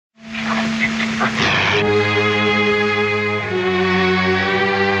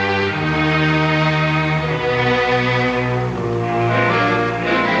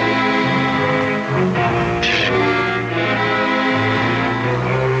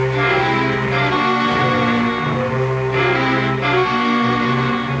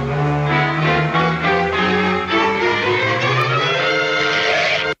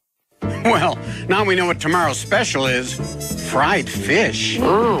we know what tomorrow's special is. Fried fish.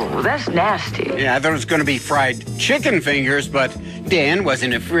 Ooh, that's nasty. Yeah, I thought it was going to be fried chicken fingers, but Dan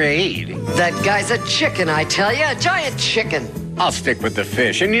wasn't afraid. That guy's a chicken, I tell you. A giant chicken. I'll stick with the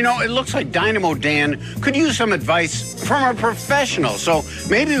fish. And, you know, it looks like Dynamo Dan could use some advice from a professional. So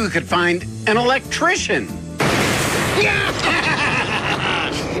maybe we could find an electrician.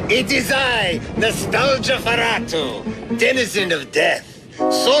 It is I, Nostalgiaferatoo, denizen of death,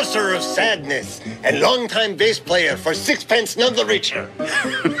 sorcerer of sadness, and longtime bass player for sixpence none the richer.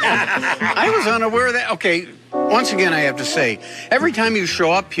 I was unaware of that. Okay, once again, I have to say, every time you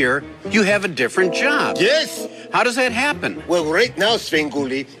show up here, you have a different job. Yes. How does that happen? Well, right now,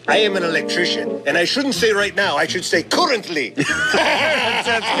 Svengoolie, I am an electrician. And I shouldn't say right now, I should say currently.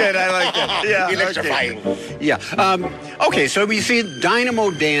 That's good, I like that. Yeah, electrifying. Okay. Yeah. Okay, so we see Dynamo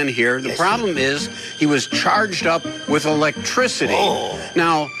Dan here. The problem is he was charged up with electricity. Oh.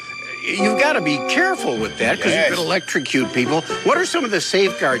 Now, you've got to be careful with that because you could electrocute people. What are some of the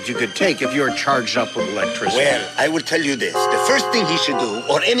safeguards you could take if you're charged up with electricity? Well, I will tell you this. The first thing he should do,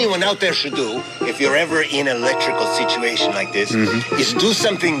 or anyone out there should do, if you're ever in an electrical situation like this, is do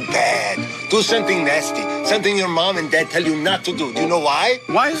something bad. Do something nasty. Something your mom and dad tell you not to do. Do you know why?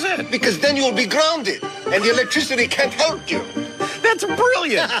 Why is that? Because then you'll be grounded, and the electricity can't help you. That's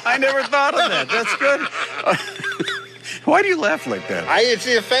brilliant. I never thought of that. That's good. Why do you laugh like that? It's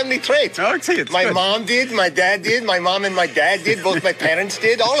a family trait. Oh, it's my good. mom did, my dad did, my mom and my dad did, both my parents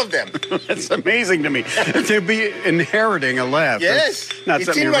did, all of them. That's amazing to me. To be inheriting a laugh. Yes. That's not it's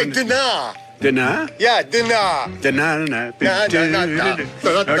something in my DNA. Dana? Yeah, DNA.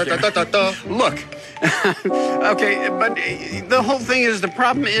 Look. Okay, but the whole thing is, the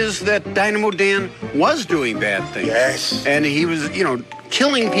problem is that Dynamo Dan was doing bad things. Yes. And he was, you know,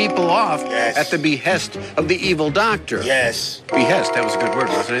 killing people off at the behest of the evil doctor. Yes. Behest, that was a good word,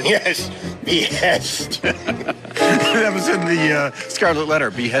 wasn't it? Yes, behest. That was in the Scarlet Letter,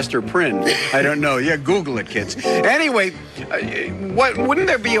 behest or print. I don't know. Yeah, Google it, kids. Anyway, wouldn't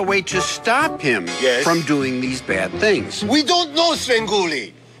there be a way to stop him from doing these bad things? We don't know,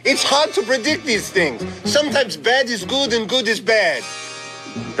 Svengoolie. It's hard to predict these things. Sometimes bad is good and good is bad.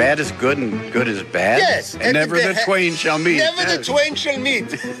 Bad is good and good is bad? Yes. And never the twain shall meet. Never the twain shall meet.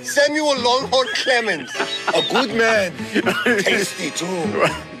 Samuel Longhorn Clemens. A good man. Tasty, too.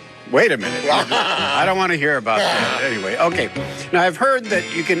 Wait a minute. I don't want to hear about that. Anyway, okay. Now, I've heard that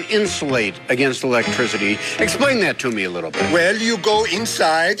you can insulate against electricity. Explain that to me a little bit. Well, you go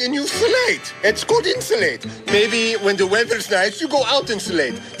inside and you insulate. It's called insulate. Maybe when the weather's nice, you go out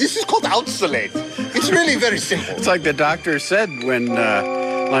insulate. This is called outsulate. It's really very simple. It's like the doctor said when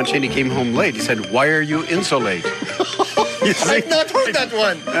Lon Chaney came home late. He said, "Why are you insulate?" I've not heard that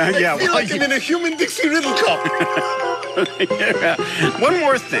one. I feel like I'm in a human Dixie Riddle cup. One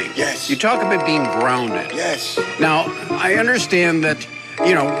more thing. Yes. You talk about being grounded. Yes. Now, I understand that,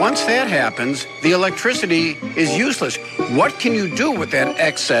 you know, once that happens, the electricity is useless. What can you do with that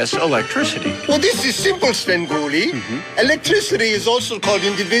excess electricity? Well, this is simple, Svengoolie. Electricity is also called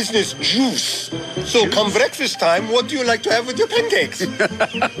in the business juice. So come breakfast time, what do you like to have with your pancakes?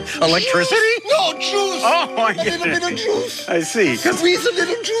 Electricity? Juice? No, juice. Oh, I get A little bit of juice. I see. Squeeze a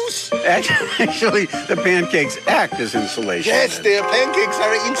little juice. Actually, the pancakes act as insulation. Yes, their pancakes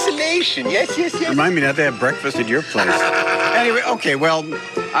are insulation. Yes, yes, yes. Remind me not to have breakfast at your place. Anyway, okay, well,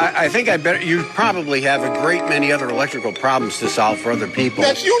 I think I better. You probably have a great many other electrical problems to solve for other people.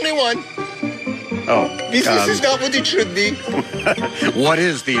 That's the only one. Oh. Business is not what it should be. What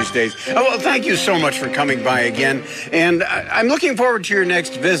is these days? Oh, well, thank you so much for coming by again. And I'm looking forward to your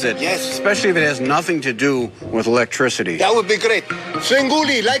next visit. Yes. Especially if it has nothing to do with electricity. That would be great.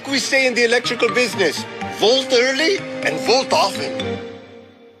 Svengoolie, like we say in the electrical business, volt early and volt often.